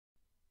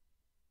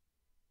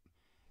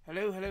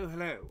Hello, hello,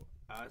 hello.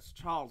 It's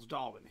Charles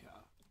Darwin here.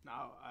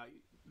 Now,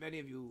 many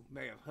of you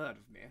may have heard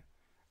of me.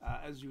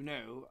 As you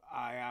know,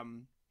 I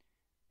am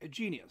a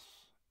genius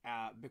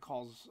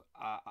because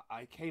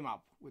I came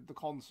up with the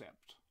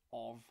concept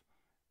of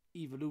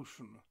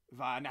evolution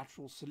via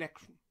natural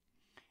selection.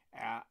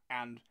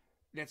 And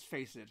let's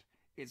face it,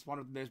 it's one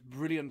of the most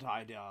brilliant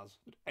ideas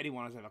that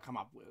anyone has ever come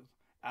up with.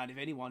 And if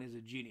anyone is a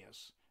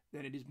genius,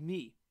 then it is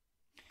me.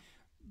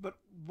 But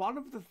one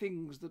of the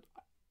things that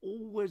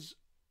always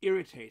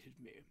irritated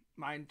me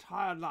my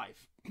entire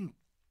life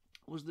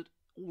was that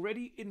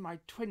already in my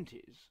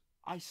 20s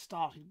I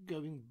started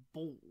going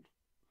bald.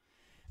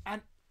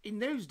 And in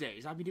those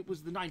days, I mean, it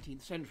was the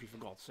 19th century, for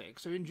God's sake,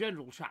 so in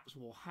general chaps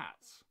wore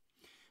hats.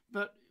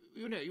 But,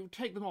 you know, you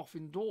take them off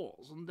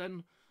indoors, and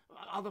then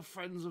other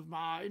friends of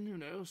mine, you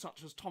know,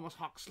 such as Thomas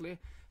Huxley,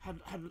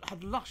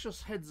 had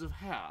luscious heads of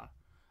hair,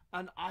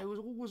 and I was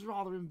always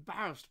rather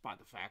embarrassed by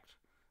the fact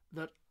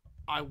that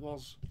I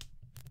was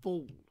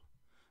bald.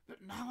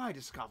 But now I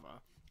discover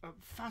a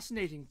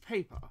fascinating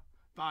paper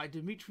by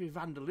Dimitri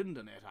van der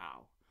Linden et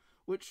al.,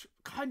 which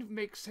kind of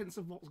makes sense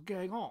of what's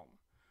going on.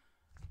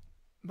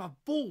 My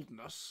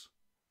baldness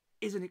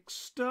is an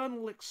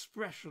external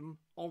expression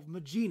of my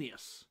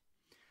genius.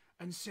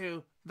 And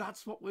so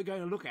that's what we're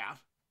going to look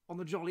at on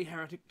the Jolly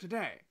Heretic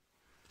today.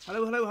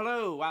 Hello, hello,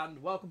 hello,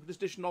 and welcome to this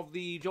edition of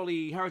the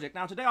Jolly Heretic.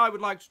 Now, today I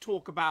would like to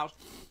talk about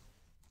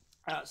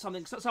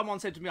something someone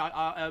said to me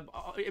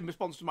in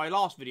response to my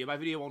last video, my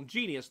video on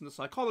genius and the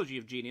psychology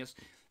of genius,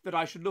 that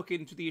I should look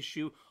into the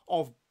issue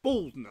of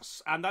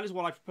baldness, and that is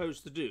what I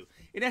propose to do.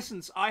 In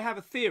essence, I have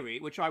a theory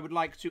which I would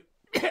like to...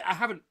 I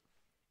haven't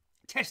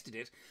tested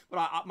it,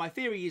 but my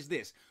theory is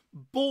this.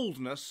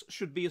 Baldness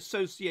should be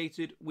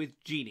associated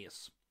with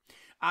genius.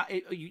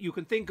 You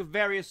can think of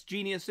various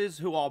geniuses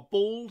who are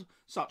bald,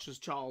 such as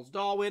Charles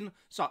Darwin,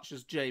 such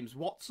as James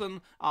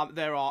Watson.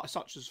 There are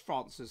such as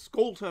Francis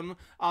Galton.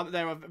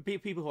 There are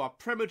people who are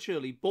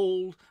prematurely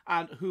bald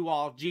and who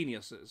are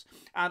geniuses.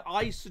 And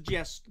I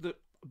suggest that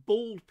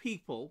bald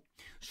people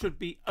should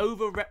be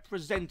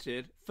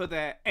overrepresented for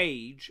their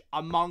age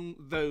among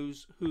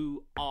those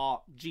who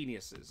are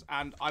geniuses,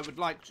 and I would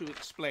like to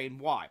explain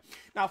why.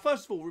 Now,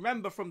 first of all,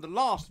 remember from the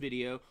last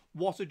video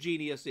what a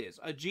genius is.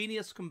 A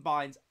genius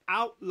combines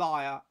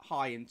outlier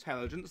high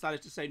intelligence, that is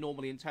to say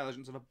normally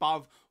intelligence of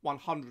above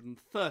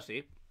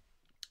 130,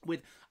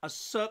 with a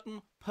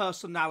certain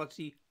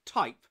personality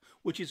type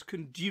which is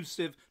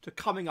conducive to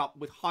coming up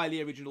with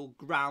highly original,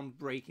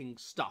 groundbreaking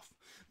stuff.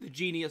 The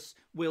genius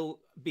will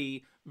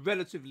be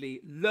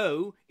relatively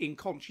low in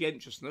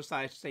conscientiousness,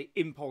 that is to say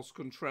impulse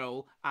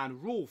control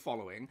and rule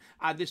following,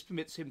 and this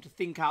permits him to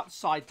think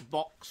outside the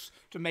box,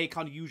 to make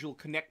unusual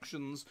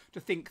connections, to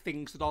think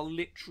things that are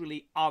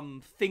literally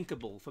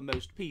unthinkable for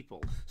most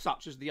people,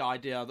 such as the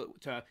idea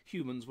that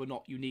humans were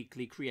not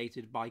uniquely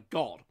created by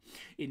God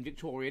in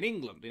Victorian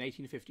England in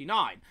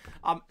 1859.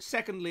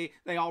 Secondly,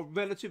 they are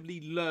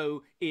relatively low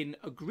in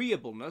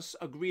agreeableness.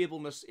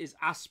 Agreeableness is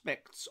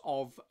aspects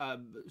of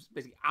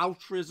basically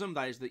altruism,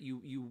 that is that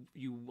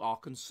you are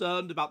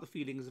concerned about the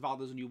feelings of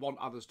others and you want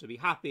others to be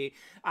happy,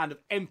 and of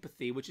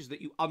empathy, which is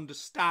that you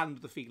understand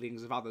the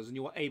feelings of others and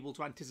you are able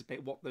to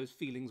anticipate what those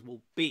feelings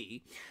will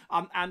be.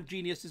 And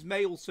geniuses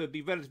may also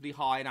be relatively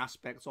high in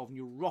aspects of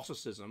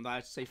neuroticism, that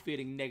is to say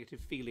feeling negative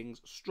feelings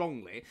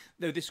strongly,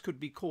 though this could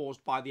be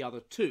caused by the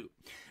other two.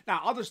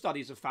 Now, other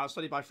studies have found,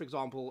 studied by, for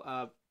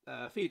example,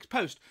 Felix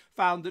Post,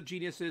 found that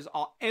geniuses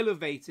are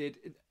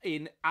elevated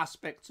in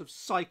aspects of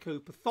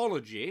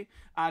psychopathology,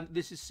 and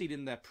this is seen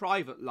in their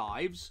private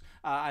lives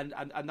and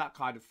that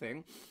kind of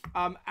thing.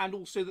 And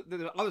also that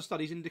there are other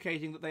studies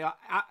indicating that they are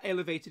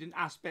elevated in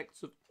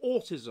aspects of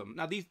autism.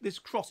 Now, this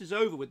crosses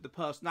over with the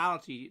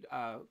personality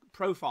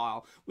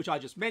profile, which I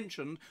just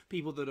mentioned.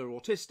 People that are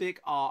autistic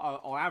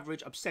are, on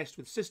average, obsessed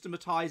with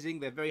systematizing.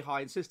 They're very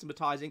high in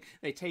systematizing.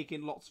 They take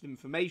in lots of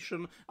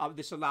information.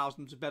 This allows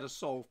them to better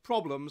solve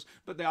problems,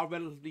 but they are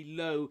relatively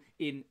low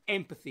in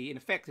empathy, in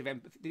effective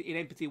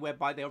empathy,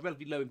 whereby they are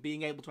relatively low in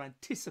being able to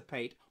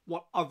anticipate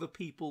what other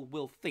people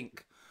will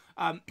think.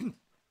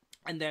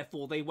 And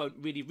therefore they won't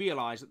really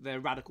realise that their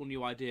radical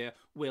new idea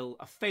will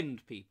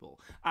offend people.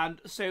 And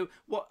so,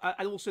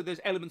 and also there's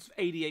elements of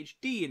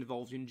ADHD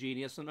involved in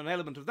genius, and an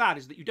element of that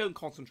is that you don't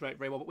concentrate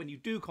very well, but when you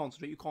do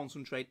concentrate, you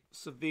concentrate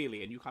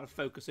severely, and you kind of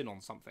focus in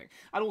on something.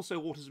 And also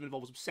autism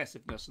involves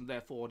obsessiveness, and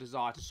therefore a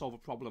desire to solve a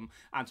problem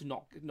and to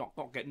not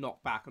get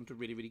knocked back and to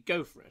really, really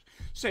go for it.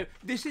 So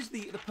this is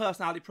the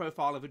personality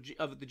profile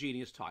of the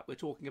genius type. We're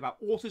talking about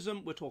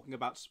autism, we're talking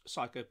about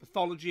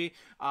psychopathology,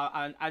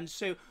 and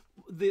so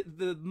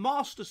the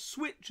master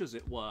switch, as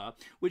it were,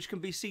 which can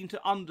be seen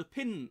to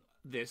underpin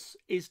this,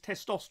 is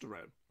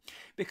testosterone.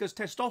 Because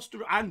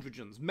testosterone,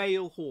 androgens,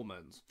 male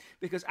hormones,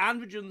 because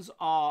androgens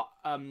are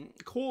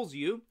cause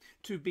you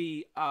to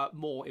be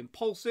more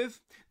impulsive,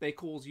 they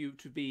cause you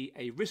to be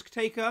a risk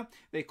taker,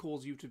 they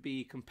cause you to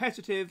be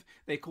competitive,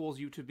 they cause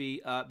you to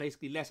be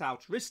basically less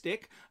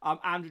altruistic.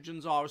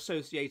 Androgens are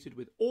associated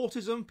with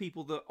autism.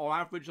 People that on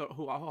average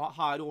who are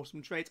high in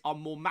autism traits are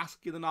more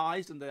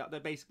masculinized, and they're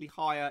basically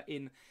higher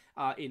in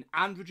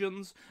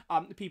androgens.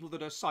 People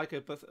that are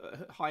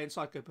high in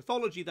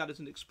psychopathology, that is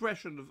an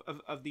expression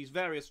of these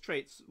various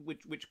traits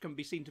which can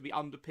be seen to be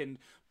underpinned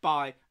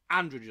by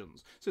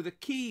androgens. So the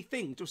key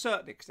thing, to a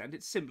certain extent,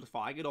 it's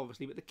simplifying it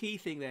obviously, but the key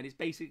thing then is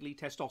basically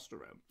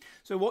testosterone.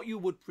 So what you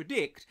would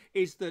predict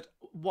is that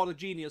what a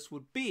genius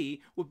would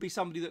be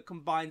somebody that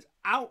combines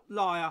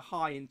outlier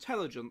high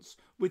intelligence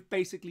with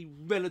basically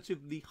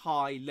relatively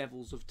high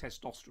levels of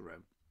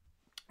testosterone.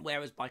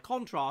 Whereas, by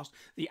contrast,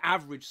 the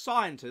average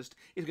scientist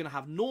is going to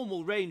have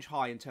normal range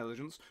high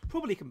intelligence,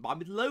 probably combined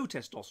with low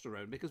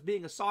testosterone, because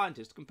being a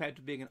scientist compared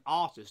to being an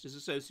artist is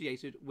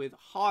associated with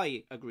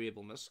high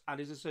agreeableness, and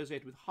is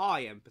associated with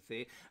high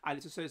empathy, and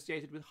it's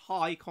associated with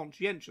high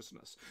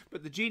conscientiousness.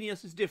 But the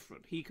genius is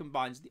different. He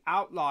combines the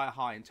outlier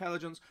high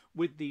intelligence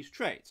with these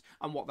traits.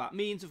 And what that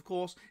means, of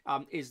course,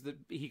 is that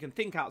he can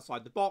think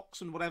outside the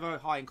box and whatever,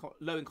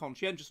 low in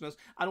conscientiousness,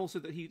 and also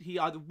that he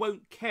either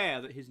won't care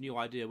that his new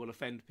idea will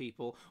offend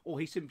people,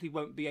 or he simply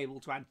won't be able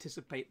to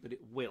anticipate that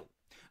it will.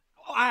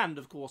 And,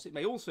 of course, it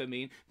may also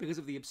mean, because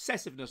of the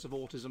obsessiveness of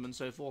autism and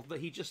so forth, that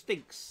he just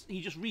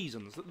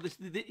reasons.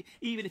 That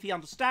even if he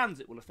understands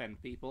it will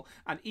offend people,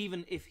 and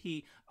even if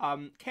he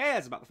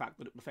cares about the fact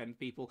that it will offend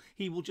people,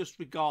 he will just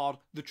regard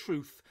the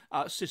truth,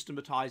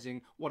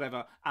 systematizing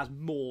whatever, as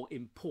more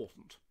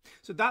important.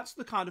 So that's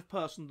the kind of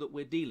person that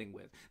we're dealing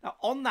with. Now,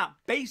 on that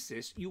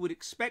basis, you would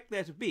expect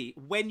there to be,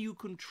 when you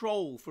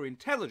control for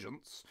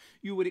intelligence,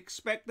 you would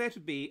expect there to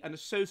be an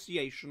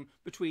association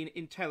between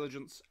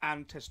intelligence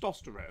and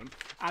testosterone.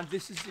 And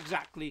this is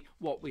exactly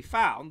what we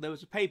found. There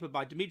was a paper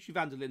by Dimitri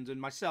van der Linden,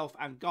 myself,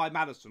 and Guy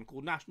Madison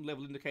called National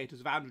Level Indicators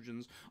of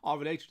Androgens Are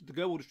Related to the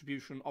Global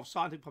Distribution of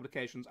Scientific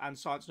Publications and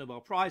Science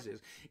Nobel Prizes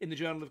in the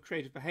Journal of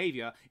Creative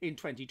Behavior in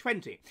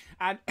 2020.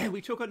 And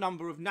we took a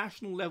number of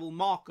national level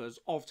markers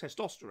of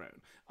testosterone.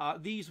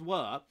 These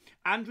were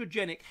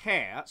androgenic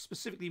hair,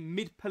 specifically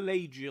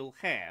mid-pelagial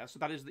hair, so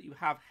that is that you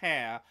have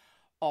hair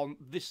on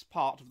this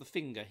part of the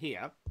finger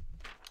here.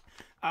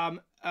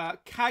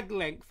 CAG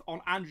length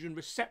on androgen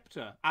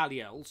receptor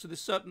alleles, so there's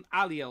certain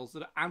alleles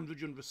that are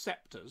androgen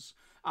receptors,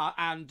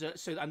 and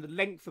the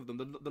length of them,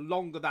 the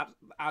longer that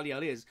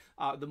allele is,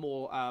 the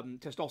more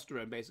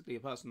testosterone basically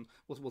a person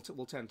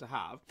will tend to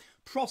have.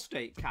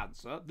 Prostate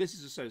cancer, this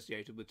is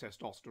associated with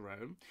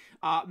testosterone.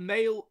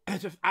 Male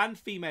and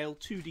female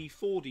 2D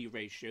 4D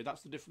ratio,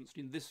 that's the difference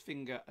between this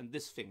finger and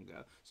this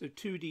finger, so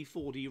 2D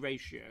 4D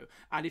ratio.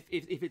 And if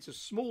it's a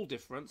small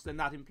difference, then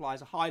that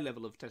implies a high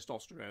level of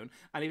testosterone,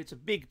 and if it's a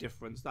big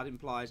difference, that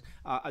implies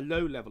a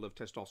low level of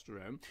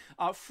testosterone.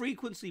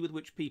 Frequency with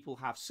which people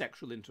have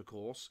sexual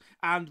intercourse,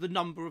 and the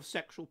number of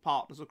sexual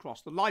partners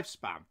across the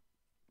lifespan.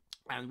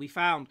 And we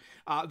found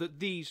that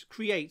these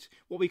create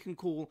what we can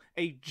call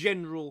a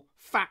general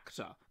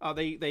factor.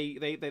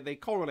 They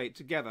correlate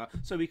together,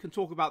 so we can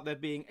talk about there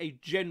being a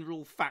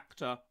general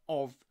factor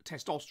of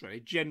testosterone, a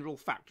general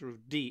factor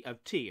of T,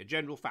 a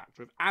general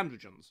factor of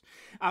androgens.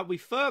 We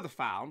further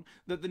found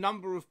that the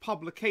number of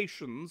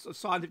publications, of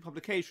scientific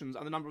publications,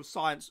 and the number of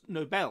science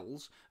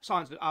Nobels,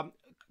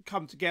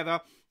 come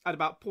together at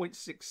about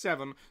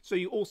 0.67, so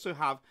you also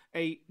have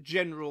a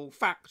general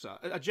factor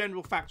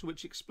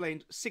which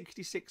explained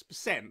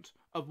 66%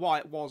 of why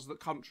it was that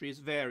countries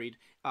varied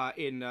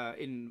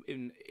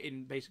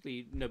in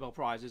basically Nobel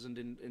Prizes and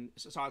in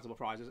science Nobel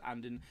Prizes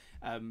and in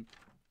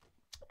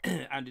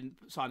and in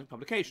scientific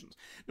publications.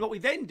 And what we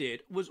then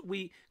did was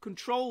we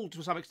controlled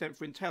to some extent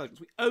for intelligence.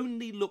 We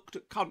only looked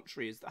at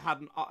countries that had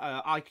an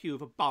IQ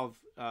of above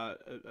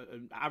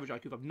an average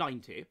IQ of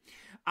 90,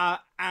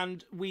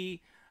 and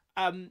we.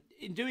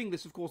 In doing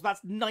this, of course,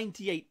 that's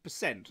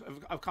 98%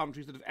 of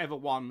countries that have ever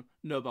won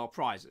Nobel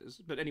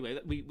Prizes. But anyway,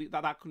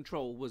 that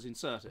control was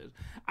inserted.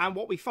 And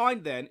what we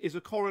find then is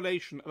a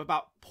correlation of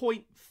about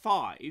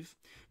 0.5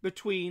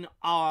 between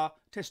our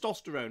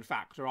testosterone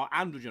factor, our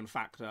androgen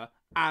factor,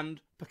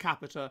 and per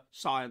capita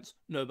science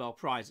Nobel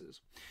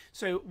Prizes.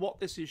 So what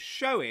this is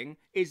showing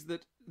is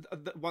that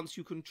once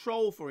you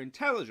control for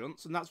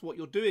intelligence, and that's what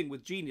you're doing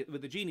with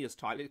the genius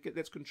type,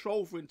 let's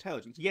control for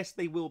intelligence. Yes,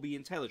 they will be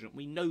intelligent.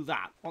 We know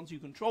that. Once you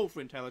control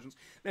for intelligence,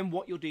 then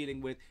what you're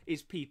dealing with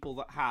is people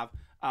that have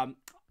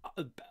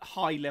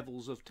high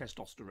levels of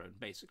testosterone,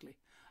 basically.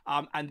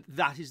 And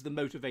that is the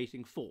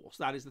motivating force.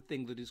 That is the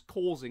thing that is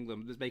causing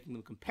them, that's making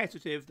them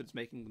competitive, that's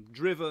making them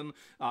driven,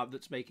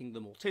 that's making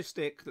them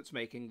autistic, that's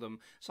making them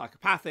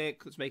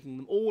psychopathic, that's making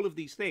them all of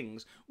these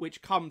things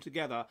which come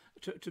together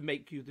to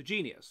make you the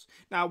genius.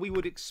 Now, we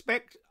would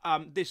expect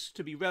this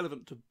to be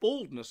relevant to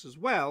baldness as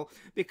well,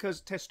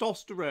 because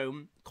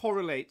testosterone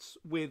correlates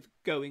with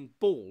going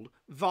bald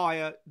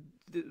via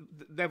the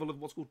level of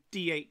what's called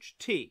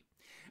DHT.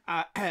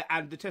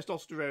 and the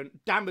testosterone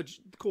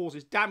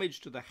causes damage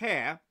to the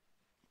hair,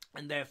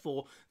 and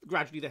therefore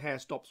gradually the hair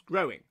stops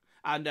growing.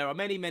 And there are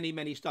many, many,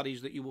 many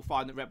studies that you will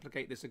find that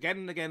replicate this again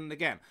and again and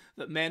again,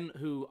 that men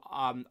who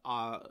are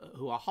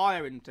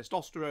higher in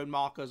testosterone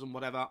markers and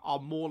whatever are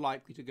more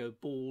likely to go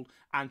bald,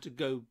 and to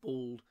go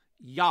bald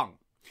young.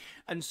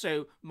 And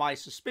so my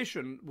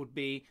suspicion would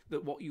be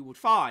that what you would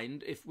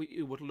find, if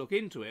you were to look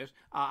into it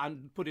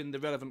and put in the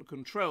relevant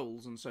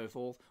controls and so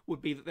forth,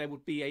 would be that there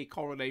would be a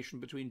correlation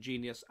between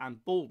genius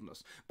and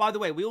baldness. By the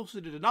way, we also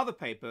did another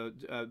paper,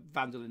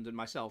 Van der Linden,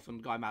 myself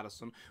and Guy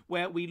Madison,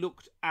 where we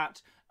looked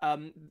at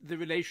the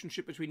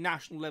relationship between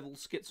national level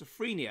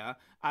schizophrenia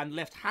and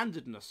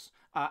left-handedness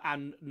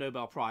and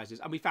Nobel Prizes,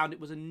 and we found it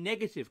was a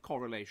negative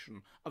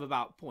correlation of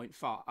about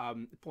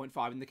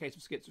 0.5 in the case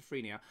of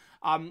schizophrenia,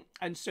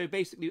 and so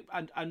basically,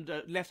 and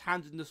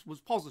left-handedness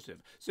was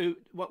positive. So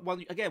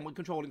again, when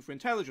controlling for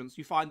intelligence,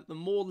 you find that the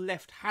more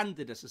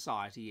left-handed a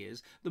society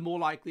is, the more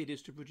likely it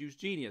is to produce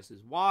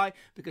geniuses. Why?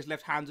 Because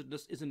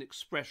left-handedness is an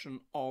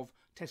expression of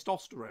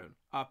testosterone.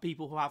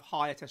 People who have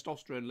higher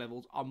testosterone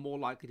levels are more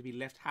likely to be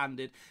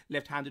left-handed.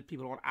 Left-handed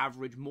people are on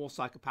average more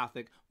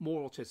psychopathic,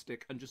 more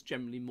autistic, and just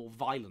generally more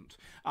violent.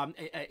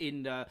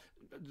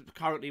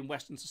 Currently in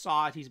Western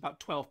societies,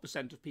 about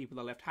 12% of people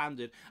are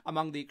left-handed.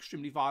 Among the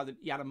extremely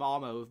violent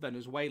Yanomamo of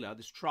Venezuela,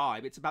 this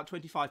tribe, it's about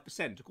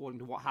 25% according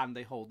to what hand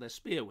they hold their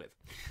spear with.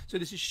 So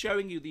this is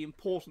showing you the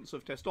importance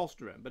of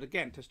testosterone. But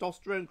again,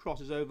 testosterone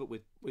crosses over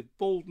with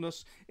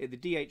baldness, the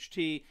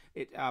DHT,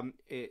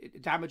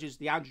 it damages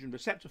the androgen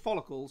receptor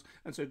follicles,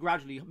 and so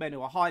gradually men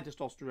who are high in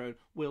testosterone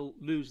will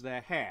lose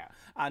their hair,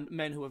 and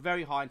men who are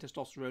very high in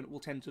testosterone will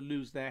tend to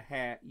lose their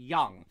hair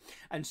young.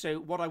 And so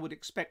what I would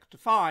expect to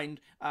find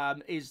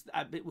is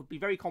it would be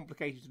very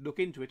complicated to look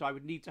into it. I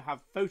would need to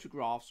have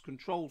photographs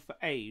controlled for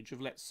age of,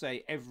 let's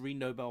say, every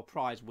Nobel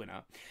Prize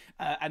winner,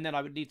 and then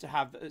I would need to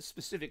have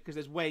specific, because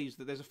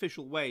there's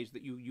official ways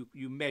that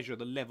you measure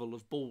the level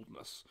of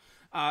baldness.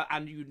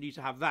 And you need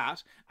to have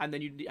that, and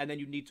then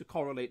you need to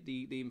correlate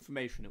the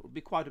information. It would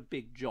be quite a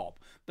big job,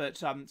 but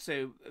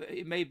so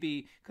it may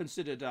be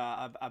considered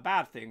a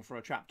bad thing for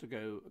a chap to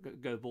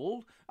go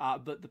bald.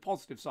 But the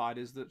positive side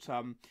is that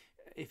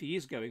if he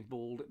is going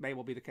bald, it may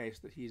well be the case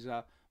that he's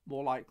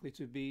more likely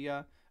to be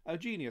a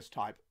genius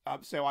type.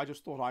 So I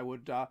just thought I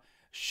would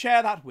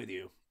share that with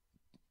you.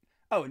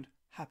 Oh, and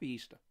happy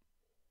Easter.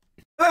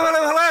 Hello,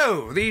 hello,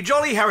 hello! The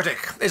Jolly Heretic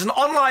is an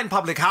online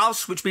public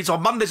house which meets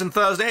on Mondays and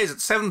Thursdays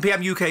at 7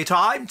 p.m. UK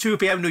time, 2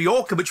 p.m. New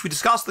York, in which we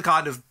discuss the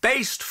kind of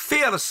based,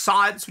 fearless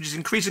science which is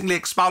increasingly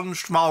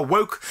expunged from our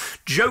woke,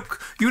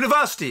 joke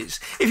universities.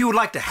 If you would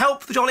like to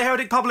help the Jolly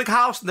Heretic public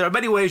house, and there are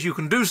many ways you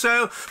can do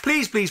so,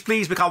 please, please,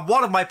 please become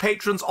one of my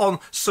patrons on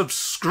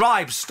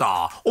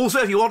Subscribestar. Also,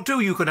 if you want to,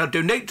 you can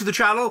donate to the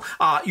channel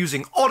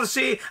using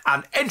Odysee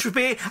and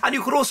Entropy, and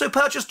you can also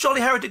purchase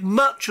Jolly Heretic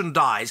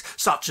merchandise,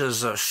 such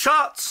as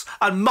shirts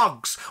and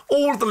mugs.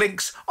 All of the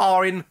links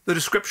are in the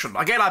description.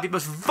 Again, I'd be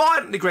most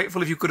violently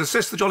grateful if you could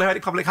assist the Jolly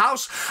Heretic Public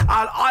House,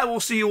 and I will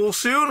see you all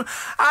soon,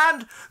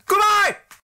 and goodbye!